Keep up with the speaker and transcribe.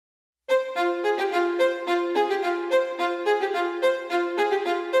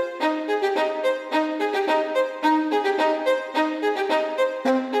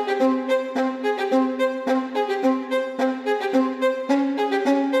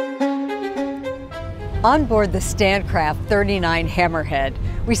On board the Stancraft 39 Hammerhead,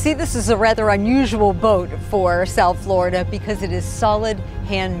 we see this is a rather unusual boat for South Florida because it is solid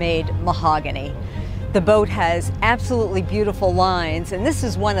handmade mahogany. The boat has absolutely beautiful lines, and this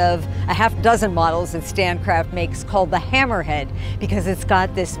is one of a half dozen models that Stancraft makes called the Hammerhead because it's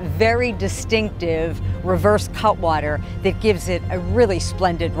got this very distinctive reverse cutwater that gives it a really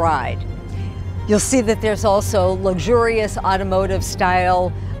splendid ride. You'll see that there's also luxurious automotive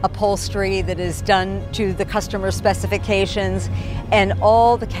style upholstery that is done to the customer specifications, and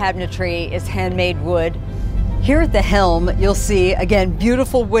all the cabinetry is handmade wood. Here at the helm, you'll see, again,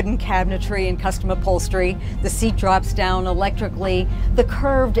 beautiful wooden cabinetry and custom upholstery. The seat drops down electrically. The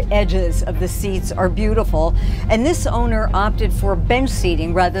curved edges of the seats are beautiful. And this owner opted for bench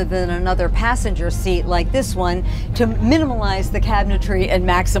seating rather than another passenger seat like this one to minimize the cabinetry and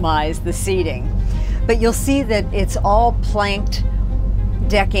maximize the seating. But you'll see that it's all planked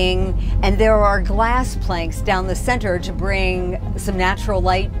decking, and there are glass planks down the center to bring some natural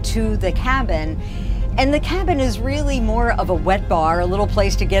light to the cabin. And the cabin is really more of a wet bar, a little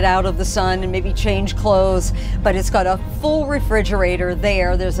place to get out of the sun and maybe change clothes, but it's got a full refrigerator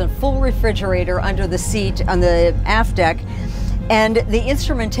there. There's a full refrigerator under the seat on the aft deck, and the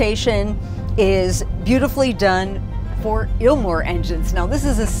instrumentation is beautifully done for Ilmor engines. Now this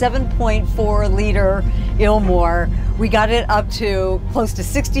is a 7.4 liter Ilmor. We got it up to close to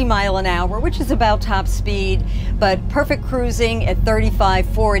 60 miles an hour, which is about top speed, but perfect cruising at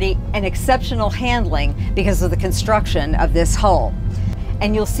 35-40 and exceptional handling because of the construction of this hull.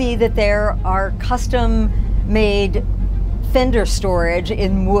 And you'll see that there are custom made fender storage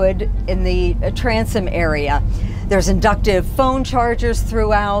in wood in the transom area. There's inductive phone chargers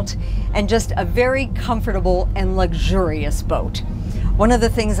throughout, and just a very comfortable and luxurious boat. One of the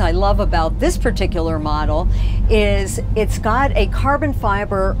things I love about this particular model is it's got a carbon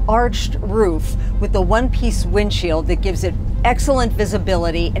fiber arched roof with the one-piece windshield that gives it excellent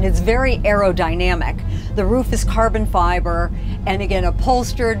visibility, and it's very aerodynamic. The roof is carbon fiber and again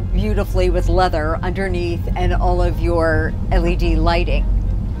upholstered beautifully with leather underneath and all of your LED lighting.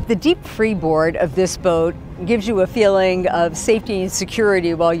 The deep freeboard of this boat gives you a feeling of safety and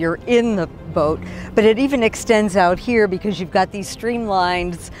security while you're in the boat, but it even extends out here because you've got these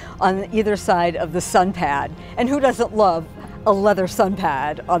streamlines on either side of the sunpad. And who doesn't love a leather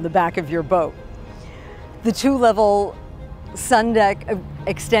sunpad on the back of your boat? The two-level sun deck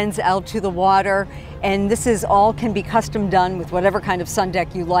extends out to the water, and this is all can be custom done with whatever kind of sun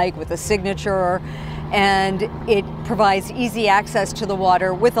deck you like, with a signature, and it provides easy access to the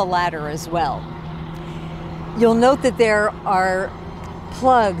water with a ladder as well. You'll note that there are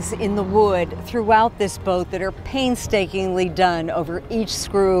plugs in the wood throughout this boat that are painstakingly done over each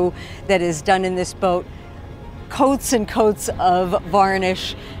screw that is done in this boat. Coats and coats of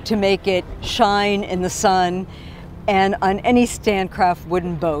varnish to make it shine in the sun. And on any Stancraft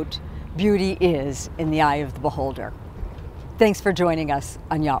wooden boat, beauty is in the eye of the beholder. Thanks for joining us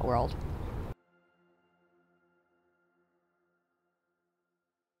on Yacht World.